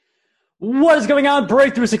What is going on,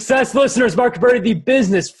 Breakthrough Success listeners? Mark Berti, the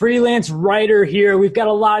business freelance writer here. We've got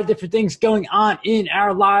a lot of different things going on in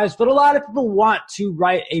our lives, but a lot of people want to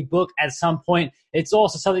write a book at some point. It's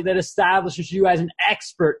also something that establishes you as an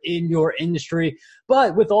expert in your industry.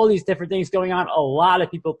 But with all these different things going on, a lot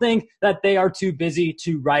of people think that they are too busy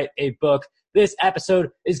to write a book. This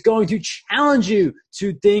episode is going to challenge you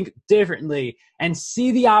to think differently and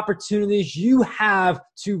see the opportunities you have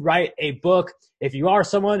to write a book. If you are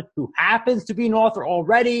someone who happens to be an author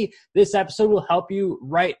already, this episode will help you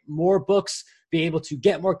write more books, be able to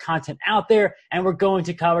get more content out there, and we're going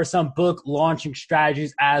to cover some book launching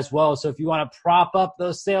strategies as well. So if you want to prop up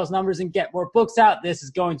those sales numbers and get more books out, this is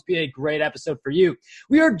going to be a great episode for you.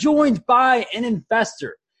 We are joined by an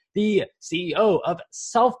investor, the CEO of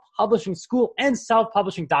Self-Publishing School and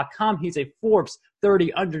selfpublishing.com. He's a Forbes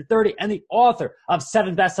 30 Under 30 and the author of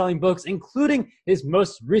 7 best-selling books, including his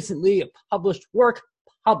most recently published work,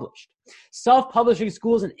 Published. Self-Publishing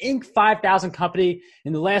School is an Inc. 5000 company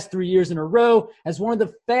in the last 3 years in a row as one of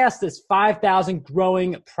the fastest 5,000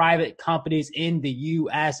 growing private companies in the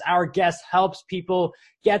U.S. Our guest helps people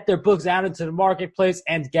get their books out into the marketplace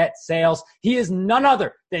and get sales. He is none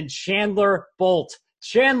other than Chandler Bolt.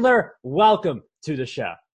 Chandler, welcome to the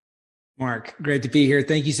show. Mark, great to be here.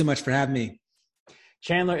 Thank you so much for having me.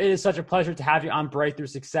 Chandler, it is such a pleasure to have you on Breakthrough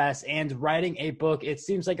Success. And writing a book, it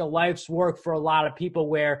seems like a life's work for a lot of people,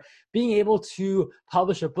 where being able to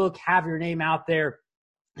publish a book, have your name out there,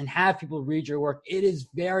 and have people read your work, it is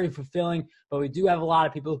very fulfilling. But we do have a lot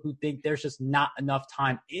of people who think there's just not enough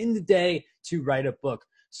time in the day to write a book.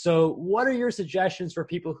 So what are your suggestions for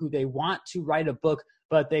people who they want to write a book,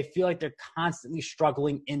 but they feel like they're constantly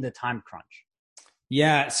struggling in the time crunch?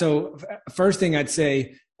 Yeah. So first thing I'd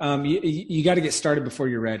say, you got to get started before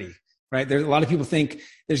you're ready, right? There's a lot of people think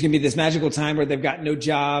there's going to be this magical time where they've got no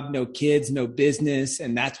job, no kids, no business,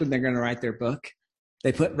 and that's when they're going to write their book.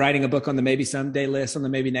 They put writing a book on the maybe someday list, on the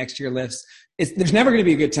maybe next year list. There's never going to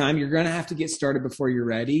be a good time. You're going to have to get started before you're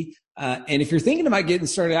ready. And if you're thinking about getting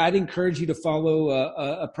started, I'd encourage you to follow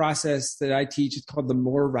a process that I teach. It's called the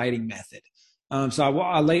More Writing Method. So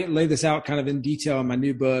I'll lay this out kind of in detail in my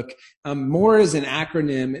new book. MORE is an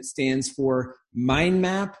acronym. It stands for Mind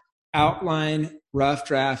Map, Outline, Rough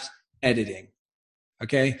Draft, Editing.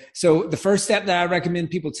 Okay. So the first step that I recommend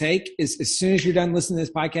people take is, as soon as you're done listening to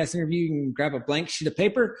this podcast interview, you can grab a blank sheet of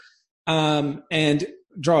paper, and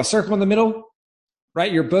draw a circle in the middle,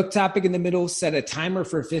 write your book topic in the middle, set a timer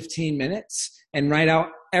for 15 minutes, and write out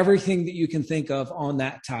everything that you can think of on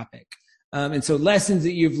that topic. And so lessons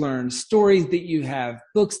that you've learned, stories that you have,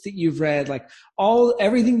 books that you've read, like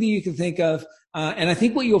everything that you can think of. And I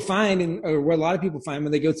think what you'll find, or what a lot of people find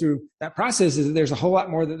when they go through that process, is that there's a whole lot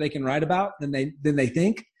more that they can write about than they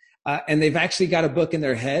think. And they've actually got a book in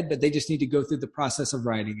their head, but they just need to go through the process of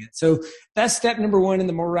writing it. So that's step number 1 in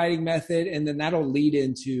the More Writing Method. And then that'll lead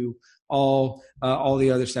into all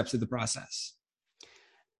the other steps of the process.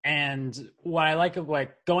 And what I like of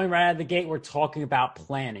going right out of the gate, we're talking about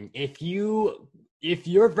planning. If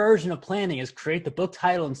your version of planning is create the book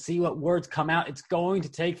title and see what words come out, it's going to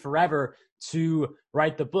take forever to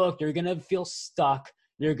write the book. You're going to feel stuck.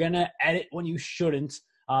 You're going to edit when you shouldn't.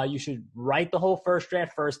 You should write the whole first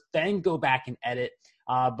draft first, then go back and edit.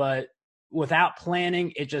 But without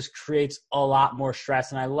planning, it just creates a lot more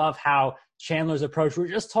stress. And I love how Chandler's approach, we're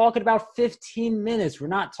just talking about 15 minutes. We're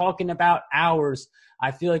not talking about hours. I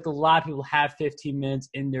feel like a lot of people have 15 minutes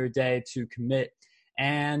in their day to commit.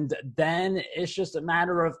 And then it's just a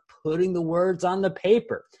matter of putting the words on the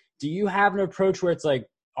paper. Do you have an approach where it's like,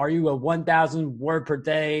 are you a 1,000 word per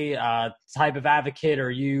day type of advocate? Or are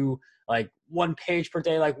you like 1 page per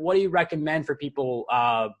day? Like, what do you recommend for people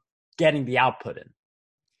getting the output in?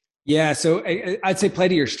 Yeah. So I'd say play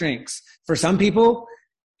to your strengths. For some people,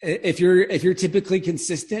 if you're typically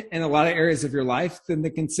consistent in a lot of areas of your life, then the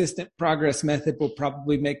consistent progress method will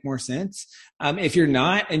probably make more sense. If you're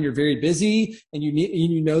not, and you're very busy, and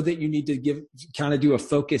you know that you need to do a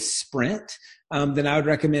focused sprint, then I would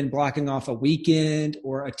recommend blocking off a weekend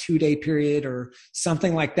or a 2-day period or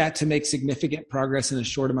something like that to make significant progress in a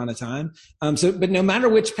short amount of time. But no matter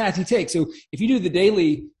which path you take, so if you do the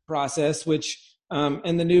daily process, which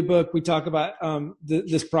in the new book, we talk about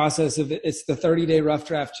this process of it's the 30-day rough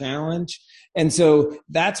draft challenge. And so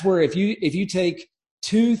that's where if you take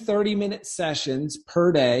 2 30-minute sessions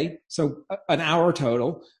per day, so an hour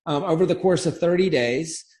total, over the course of 30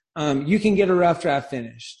 days, you can get a rough draft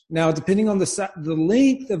finished. Now, depending on the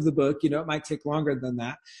length of the book, it might take longer than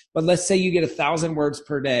that. But let's say you get 1,000 words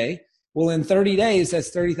per day. Well, in 30 days, that's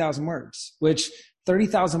 30,000 words, which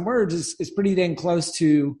 30,000 words is pretty dang close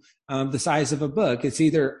to the size of a book. It's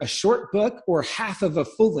either a short book or half of a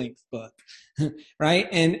full-length book, right?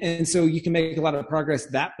 And so you can make a lot of progress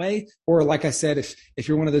that way. Or like I said, if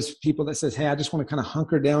you're one of those people that says, hey, I just want to kind of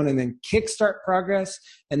hunker down and then kickstart progress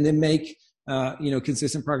and then make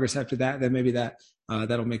consistent progress after that, then maybe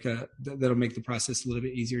that'll make the process a little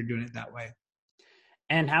bit easier doing it that way.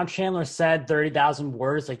 And how Chandler said 30,000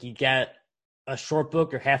 words, like you get a short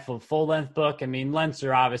book or half of a full length book. I mean, lengths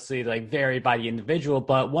are obviously like vary by the individual,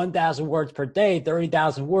 but 1,000 words per day,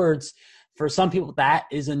 30,000 words, for some people, that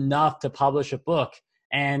is enough to publish a book.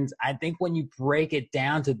 And I think when you break it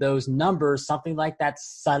down to those numbers, something like that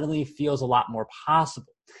suddenly feels a lot more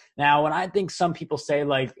possible. Now, when I think some people say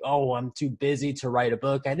like, oh, I'm too busy to write a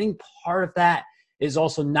book, I think part of that is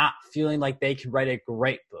also not feeling like they can write a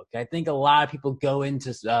great book. I think a lot of people go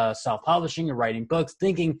into self-publishing and writing books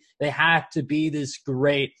thinking they have to be this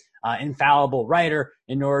great, infallible writer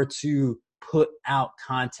in order to put out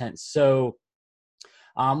content. So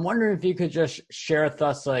I'm wondering if you could just share with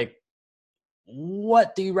us, like,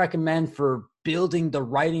 what do you recommend for building the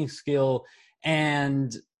writing skill?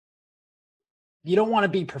 And you don't want to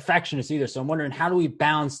be perfectionist either. So I'm wondering, how do we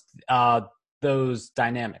balance those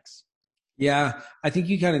dynamics? Yeah, I think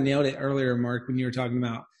you kind of nailed it earlier, Mark, when you were talking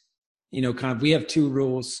about, we have two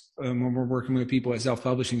rules when we're working with people at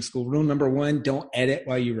self-publishing school. Rule number one, don't edit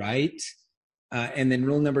while you write. And then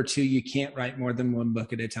rule number two, you can't write more than one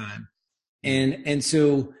book at a time. And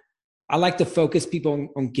so I like to focus people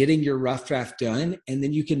on getting your rough draft done, and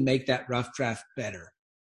then you can make that rough draft better.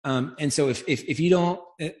 And so if you don't,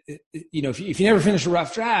 if you never finish a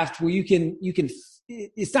rough draft, well, you can,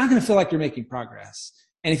 it's not going to feel like you're making progress.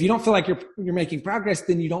 And if you don't feel like you're making progress,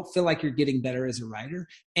 then you don't feel like you're getting better as a writer,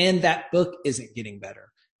 and that book isn't getting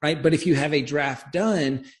better, right? But if you have a draft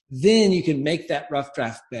done, then you can make that rough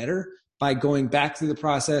draft better by going back through the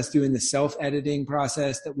process, doing the self-editing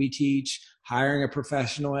process that we teach, hiring a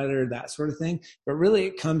professional editor, that sort of thing. But really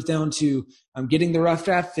it comes down to getting the rough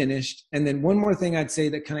draft finished. And then one more thing I'd say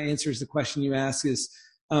that kind of answers the question you ask is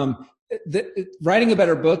writing a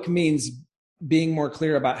better book means being more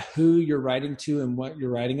clear about who you're writing to and what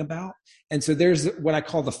you're writing about. And so there's what I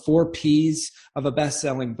call the 4 P's of a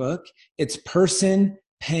best-selling book. It's person,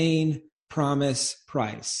 pain, promise,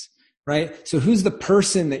 price, right? So who's the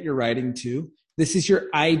person that you're writing to? This is your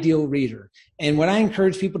ideal reader. And what I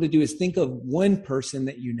encourage people to do is think of one person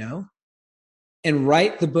that you know and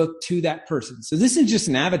write the book to that person. So this isn't just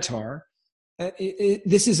an avatar.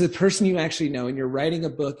 This is a person you actually know, and you're writing a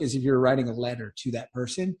book as if you're writing a letter to that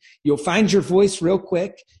person. You'll find your voice real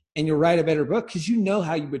quick, and you'll write a better book because you know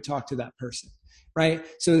how you would talk to that person, right?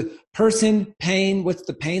 So person, pain, what's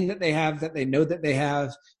the pain that they have that they know that they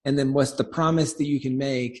have, and then what's the promise that you can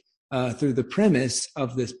make through the premise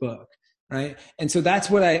of this book, right? And so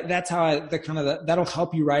that'll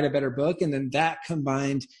help you write a better book, and then that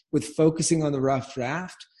combined with focusing on the rough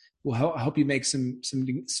draft will help you make some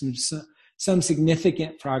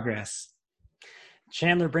significant progress.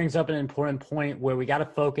 Chandler brings up an important point where we got to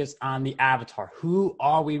focus on the avatar. Who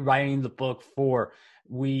are we writing the book for?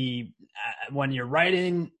 When you're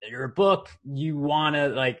writing your book, you want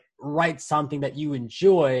to write something that you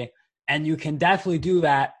enjoy, and you can definitely do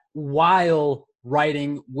that while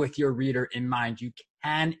writing with your reader in mind. You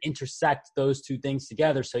can intersect those two things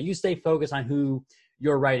together. So you stay focused on who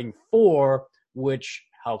you're writing for, which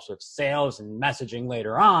helps with sales and messaging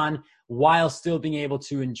later on, while still being able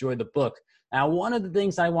to enjoy the book. Now, one of the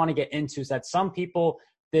things I want to get into is that some people,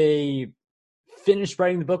 they finish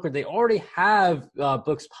writing the book or they already have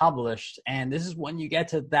books published. And this is when you get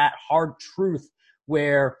to that hard truth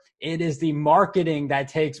where it is the marketing that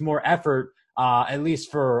takes more effort, at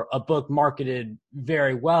least for a book marketed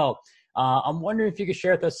very well. I'm wondering if you could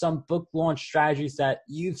share with us some book launch strategies that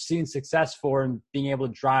you've seen success for in being able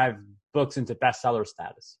to drive books into bestseller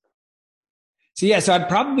status. So I'd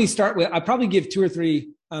probably give 2 or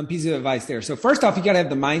 3 pieces of advice there. So first off, you got to have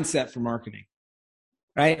the mindset for marketing,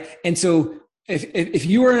 right? And so if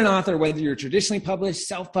you are an author, whether you're traditionally published,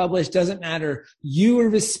 self-published, doesn't matter, you are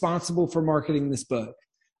responsible for marketing this book.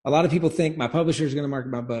 A lot of people think my publisher is going to market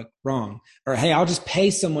my book. Wrong. Or, hey, I'll just pay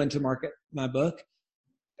someone to market my book.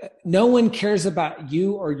 No one cares about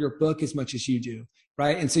you or your book as much as you do,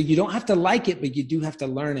 right? And so you don't have to like it, but you do have to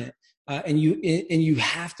learn it. And you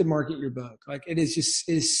have to market your book. It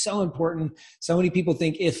is so important. So many people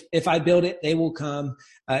think if I build it, they will come.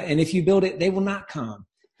 And if you build it, they will not come.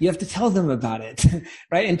 You have to tell them about it,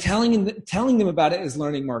 right? And telling them about it is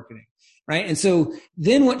learning marketing, right? And so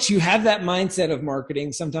then once you have that mindset of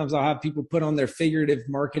marketing, sometimes I'll have people put on their figurative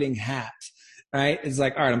marketing hat, right? It's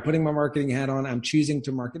like, all right, I'm putting my marketing hat on. I'm choosing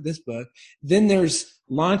to market this book. Then there's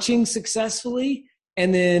launching successfully.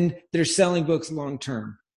 And then there's selling books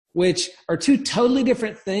long-term, which are two totally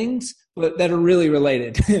different things, but that are really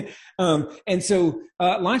related. And so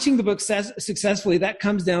launching the book successfully, that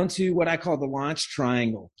comes down to what I call the launch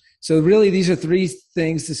triangle. So really, these are three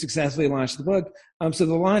things to successfully launch the book. So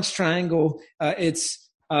the launch triangle, it's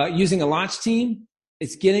using a launch team,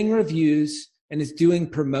 it's getting reviews, and it's doing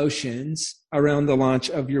promotions around the launch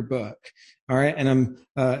of your book. All right. And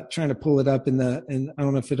I'm trying to pull it up and I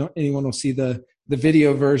don't know if anyone will see the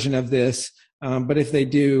video version of this. But if they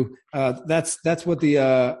do, that's what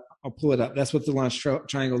I'll pull it up. That's what the launch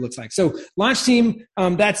triangle looks like. So launch team,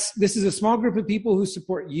 this is a small group of people who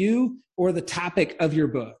support you or the topic of your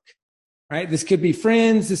book, right? This could be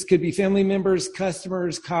friends. This could be family members,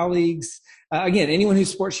 customers, colleagues. Again, anyone who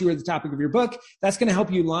supports you or the topic of your book, that's going to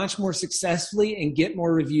help you launch more successfully and get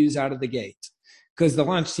more reviews out of the gate, because the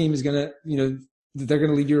launch team is going to, they're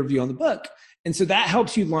going to leave you a review on the book. And so that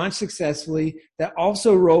helps you launch successfully. That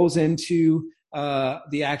also rolls into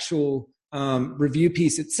the actual review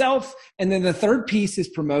piece itself. And then the third piece is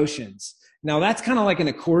promotions. Now that's kind of like an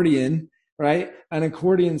accordion, right? An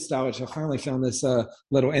accordion style, which I finally found this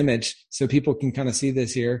little image so people can kind of see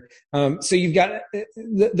this here. So you've got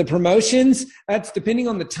the promotions. That's depending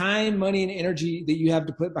on the time, money, and energy that you have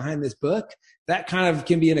to put behind this book. That kind of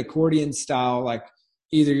can be an accordion style, like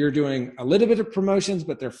either you're doing a little bit of promotions,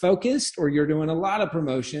 but they're focused, or you're doing a lot of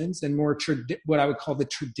promotions and more what I would call the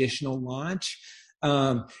traditional launch.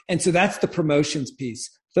 And so that's the promotions piece.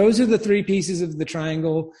 Those are the three pieces of the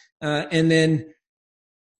triangle. And then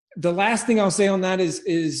the last thing I'll say on that is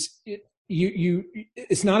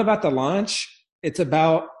it's not about the launch. It's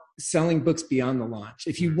about selling books beyond the launch.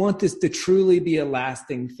 If you want this to truly be a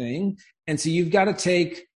lasting thing. And so you've got to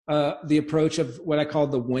take the approach of what I call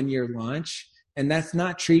the 1-year launch. And that's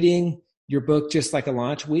not treating your book just like a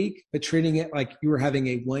launch week, but treating it like you were having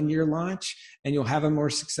a 1-year launch, and you'll have a more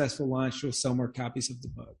successful launch. You'll sell more copies of the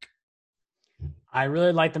book. I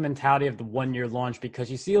really like the mentality of the 1-year launch, because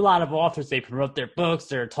you see a lot of authors, they promote their books,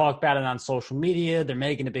 they're talk about it on social media, they're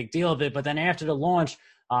making a big deal of it. But then after the launch,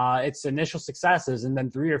 it's initial successes. And then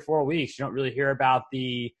 3 or 4 weeks, you don't really hear about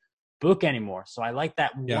the book anymore. So I like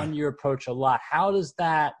that 1-year approach a lot. How does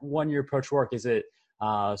that 1-year approach work? Is it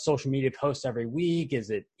social media posts every week? Is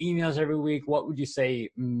it emails every week? What would you say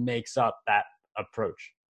makes up that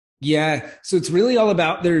approach? Yeah. So it's really all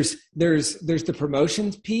about, there's the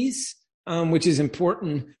promotions piece, which is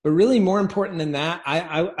important, but really more important than that,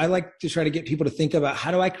 I like to try to get people to think about, how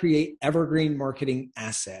do I create evergreen marketing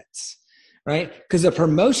assets, right? Because a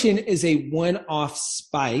promotion is a one-off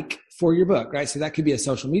spike for your book, right? So that could be a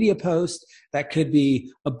social media post, that could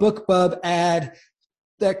be a BookBub ad,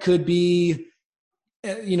 that could be,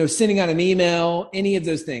 sending out an email, any of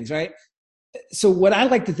those things, right? So what I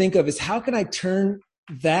like to think of is, how can I turn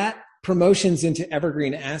that promotions into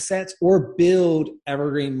evergreen assets, or build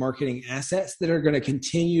evergreen marketing assets that are going to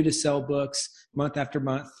continue to sell books month after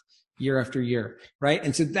month, year after year, right?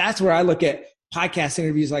 And so that's where I look at podcast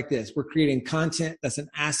interviews like this. We're creating content that's an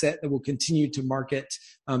asset that will continue to market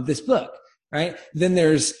this book, right? Then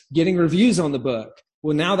there's getting reviews on the book.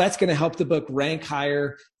 Well, now that's going to help the book rank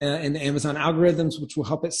higher in the Amazon algorithms, which will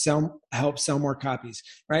help sell more copies,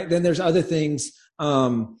 right? Then there's other things.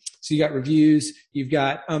 So you got reviews, you've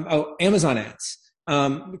got, Amazon ads,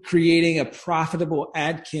 creating a profitable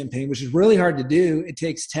ad campaign, which is really hard to do. It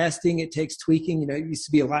takes testing, it takes tweaking. It used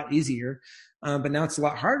to be a lot easier, but now it's a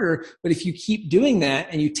lot harder. But if you keep doing that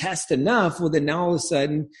and you test enough, well, then now all of a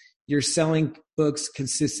sudden you're selling books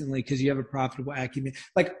consistently because you have a profitable ad campaign.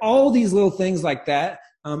 Like all these little things like that.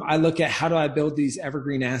 I look at, how do I build these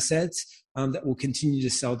evergreen assets that will continue to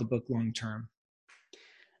sell the book long term?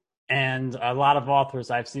 And a lot of authors,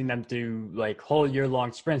 I've seen them do like whole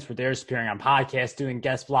year-long sprints where they're appearing on podcasts, doing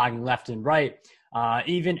guest blogging left and right.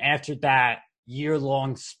 Even after that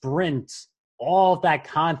year-long sprint, all of that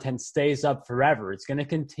content stays up forever. It's going to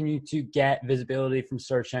continue to get visibility from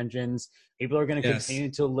search engines. People are going to continue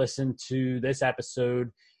to listen to this episode,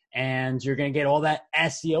 and you're going to get all that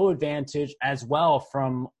SEO advantage as well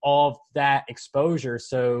from all of that exposure.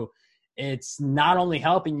 So it's not only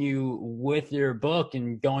helping you with your book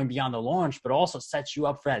and going beyond the launch, but also sets you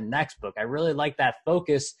up for that next book. I really like that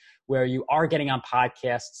focus where you are getting on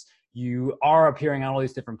podcasts, you are appearing on all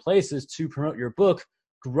these different places to promote your book,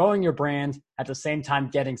 growing your brand, at the same time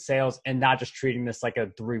getting sales, and not just treating this like a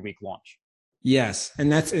 3-week launch. Yes.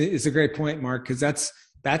 And it's a great point, Mark, because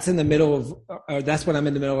that's in the middle of, that's what I'm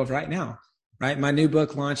in the middle of right now, right? My new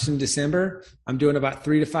book launched in December. I'm doing about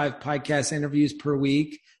 3 to 5 podcast interviews per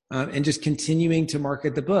week. and just continuing to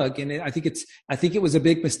market the book. And I think it was a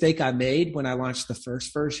big mistake I made when I launched the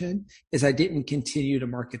first version is I didn't continue to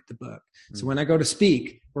market the book. So when I go to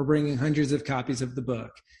speak, we're bringing hundreds of copies of the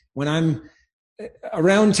book. When I'm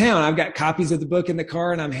around town, I've got copies of the book in the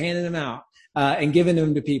car and I'm handing them out. And giving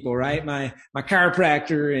them to people, right? My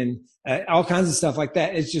chiropractor and all kinds of stuff like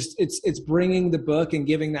that. It's just, it's bringing the book and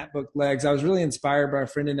giving that book legs. I was really inspired by a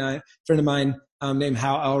friend of mine named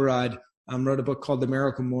Hal Elrod, wrote a book called The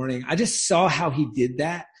Miracle Morning. I just saw how he did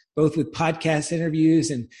that, both with podcast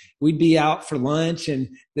interviews, and we'd be out for lunch and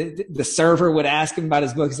the server would ask him about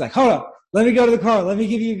his book. He's like, hold up, let me go to the car. Let me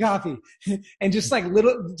give you a copy. And just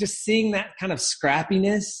just seeing that kind of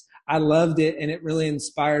scrappiness, I loved it. And it really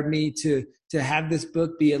inspired me to have this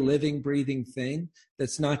book be a living, breathing thing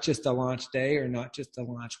that's not just a launch day or not just a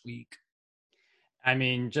launch week. I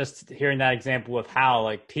mean, just hearing that example of how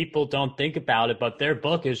like people don't think about it, but their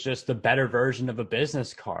book is just a better version of a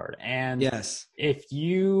business card. And yes, if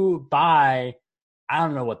you buy, I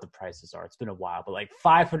don't know what the prices are, it's been a while, but like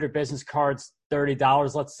 500 business cards,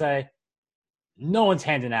 $30, let's say, no one's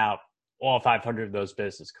handing out all 500 of those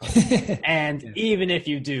business cards. And yeah. Even if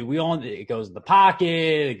you do, it goes in the pocket,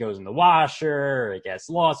 it goes in the washer, it gets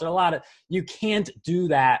lost. You can't do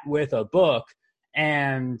that with a book.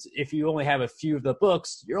 And if you only have a few of the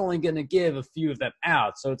books, you're only going to give a few of them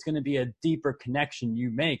out. So it's going to be a deeper connection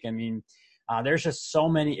you make. I mean, there's just so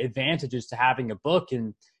many advantages to having a book.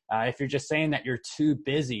 And if you're just saying that you're too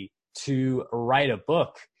busy to write a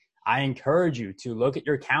book, I encourage you to look at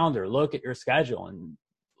your calendar, look at your schedule, and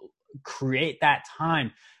create that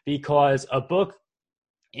time, because a book,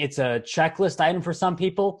 it's a checklist item for some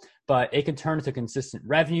people, but it can turn into consistent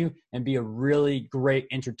revenue and be a really great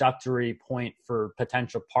introductory point for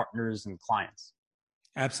potential partners and clients.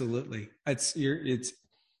 Absolutely.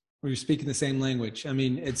 We're speaking the same language. I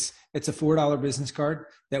mean, it's a $4 business card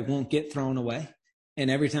that won't get thrown away. And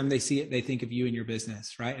every time they see it, they think of you and your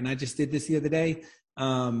business, right? And I just did this the other day.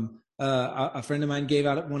 A friend of mine gave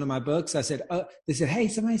out one of my books. I said, they said, hey,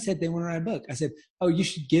 somebody said they want to write a book. I said, oh, you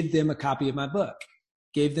should give them a copy of my book.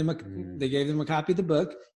 They gave them a copy of the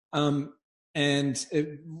book. And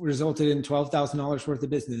it resulted in $12,000 worth of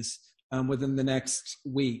business, within the next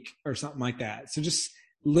week or something like that. So just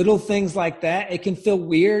little things like that. It can feel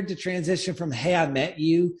weird to transition from, hey, I met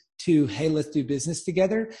you, to, hey, let's do business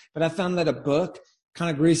together. But I found that a book kind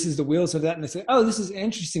of greases the wheels of that. And I say, oh, this is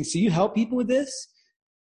interesting. So you help people with this?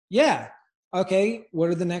 Yeah. Okay. What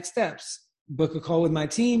are the next steps? Book a call with my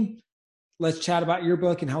team. Let's chat about your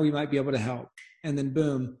book and how we might be able to help. And then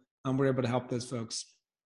boom, we're able to help those folks.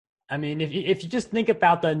 I mean, if you just think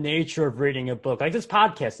about the nature of reading a book, like this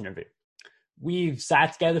podcast interview, we've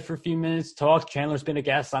sat together for a few minutes, talked. Chandler's been a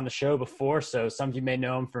guest on the show before, so some of you may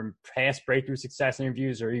know him from past Breakthrough Success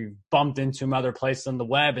interviews, or you've bumped into him other places on the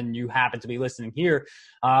web and you happen to be listening here.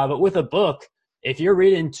 But with a book, if you're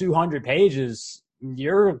reading 200 pages,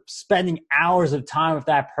 you're spending hours of time with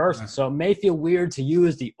that person. So it may feel weird to you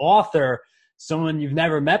as the author. Someone you've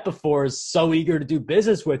never met before is so eager to do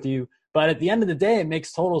business with you. But at the end of the day, it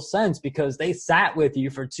makes total sense because they sat with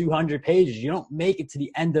you for 200 pages. You don't make it to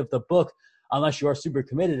the end of the book unless you are super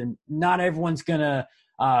committed. And not everyone's going to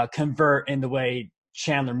convert in the way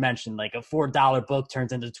Chandler mentioned, like a $4 book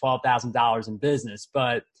turns into $12,000 in business.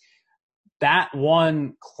 But that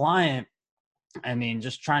one client, I mean,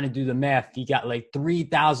 just trying to do the math, you got like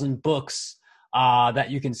 3,000 books that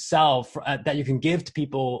you can sell, that you can give to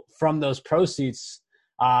people from those proceeds.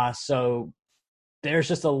 So there's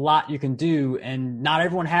just a lot you can do, and not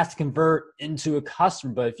everyone has to convert into a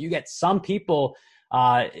customer. But if you get some people,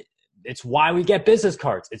 it's why we get business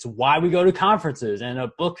cards. It's why we go to conferences, and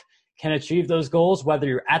a book can achieve those goals, whether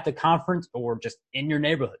you're at the conference or just in your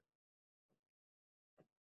neighborhood.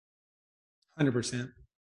 100%.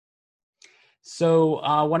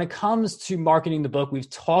 So when it comes to marketing the book, we've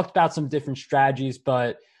talked about some different strategies,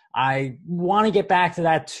 but I want to get back to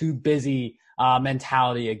that too busy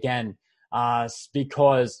mentality again,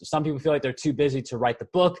 because some people feel like they're too busy to write the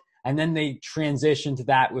book, and then they transition to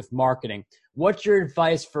that with marketing. What's your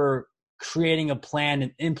advice for creating a plan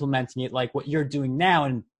and implementing it like what you're doing now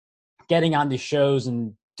and getting on these shows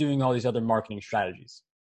and doing all these other marketing strategies?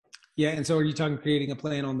 Yeah. And so are you talking creating a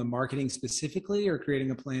plan on the marketing specifically, or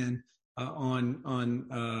creating a plan on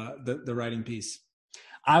the writing piece?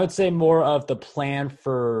 I would say more of the plan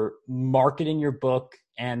for marketing your book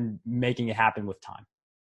and making it happen with time.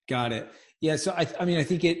 Got it. Yeah. So I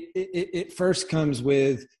think it first comes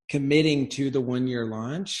with committing to the 1-year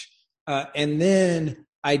launch, and then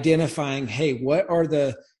identifying, hey, what are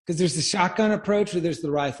because there's the shotgun approach or there's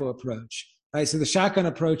the rifle approach. right? So the shotgun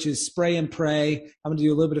approach is spray and pray. I'm going to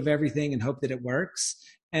do a little bit of everything and hope that it works.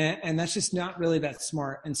 And that's just not really that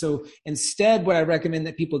smart. And so instead, what I recommend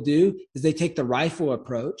that people do is they take the rifle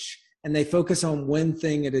approach and they focus on one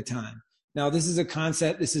thing at a time. Now, this is a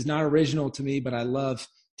concept. This is not original to me, but I love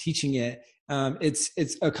teaching it.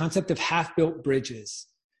 It's a concept of half-built bridges.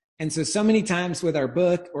 And so many times with our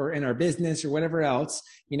book or in our business or whatever else,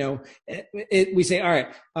 we say, all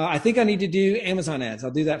right, I think I need to do Amazon ads.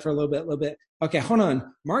 I'll do that for a little bit. Okay, hold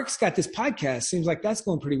on. Mark's got this podcast. Seems like that's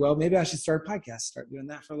going pretty well. Maybe I should start a podcast, start doing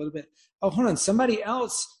that for a little bit. Oh, hold on. Somebody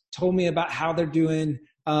else told me about how they're doing,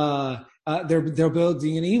 they're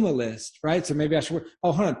building an email list, right? So maybe I should,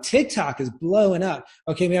 hold on. TikTok is blowing up.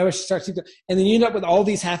 Okay, maybe I should start TikTok. And then you end up with all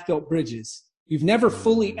these half-built bridges. You've never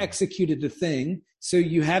fully executed the thing, so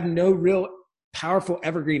you have no real powerful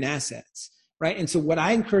evergreen assets, right? And so what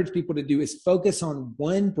I encourage people to do is focus on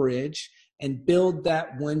one bridge and build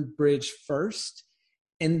that one bridge first.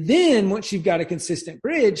 And then once you've got a consistent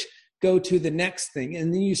bridge, go to the next thing.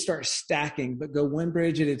 And then you start stacking, but go one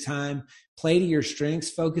bridge at a time, play to your strengths,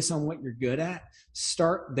 focus on what you're good at,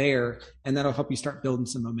 start there, and that'll help you start building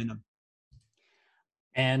some momentum.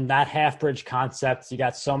 And that half bridge concept, you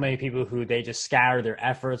got so many people who they just scatter their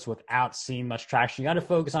efforts without seeing much traction. You got to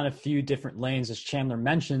focus on a few different lanes, as Chandler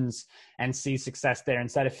mentions, and see success there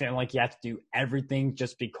instead of feeling like you have to do everything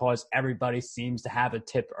just because everybody seems to have a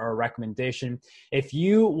tip or a recommendation. If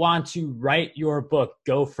you want to write your book,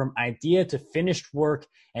 go from idea to finished work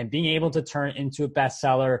and being able to turn it into a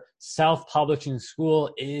bestseller, Self-Publishing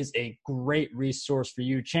School is a great resource for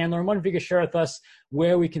you. Chandler, I wonder if you could share with us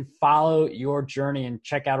where we can follow your journey and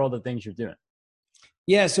check out all the things you're doing.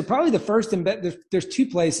 Yeah, so probably the first, there's two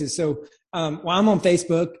places. So I'm on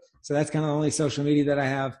Facebook, so that's kind of the only social media that I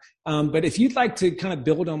have. But if you'd like to kind of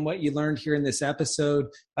build on what you learned here in this episode,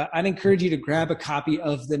 I'd encourage you to grab a copy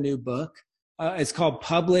of the new book. It's called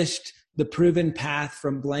Published: The Proven Path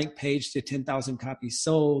from Blank Page to 10,000 Copies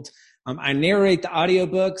Sold. I narrate the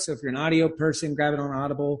audiobook, so if you're an audio person, grab it on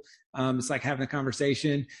Audible. It's like having a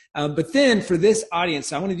conversation. But then for this audience,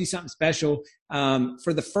 so I want to do something special.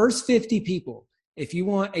 For the first 50 people, if you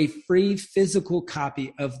want a free physical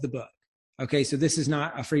copy of the book, okay, so this is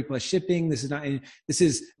not a free plus shipping. This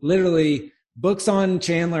is literally books on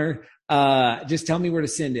Chandler. Just tell me where to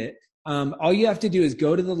send it. All you have to do is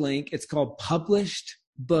go to the link. It's called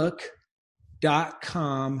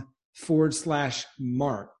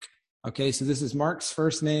publishedbook.com/Mark. Okay, so this is Mark's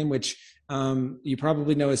first name, which you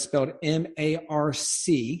probably know is spelled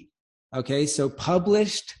M-A-R-C. Okay, so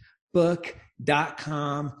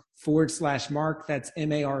publishedbook.com/Mark. That's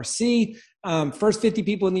M-A-R-C. First 50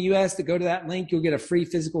 people in the U.S. that go to that link, you'll get a free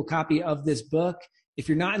physical copy of this book. If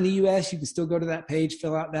you're not in the U.S., you can still go to that page,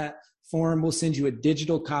 fill out that form. We'll send you a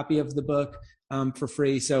digital copy of the book for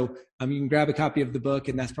free. So you can grab a copy of the book,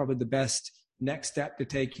 and that's probably the best next step to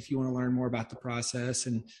take if you want to learn more about the process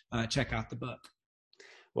and check out the book.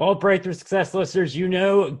 Well, Breakthrough Success listeners,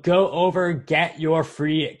 go over, get your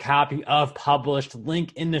free copy of Published.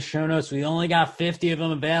 Link in the show notes. We only got 50 of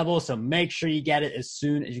them available, so make sure you get it as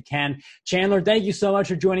soon as you can. Chandler, thank you so much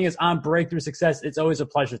for joining us on Breakthrough Success. It's always a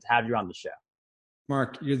pleasure to have you on the show.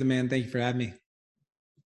 Mark, you're the man. Thank you for having me.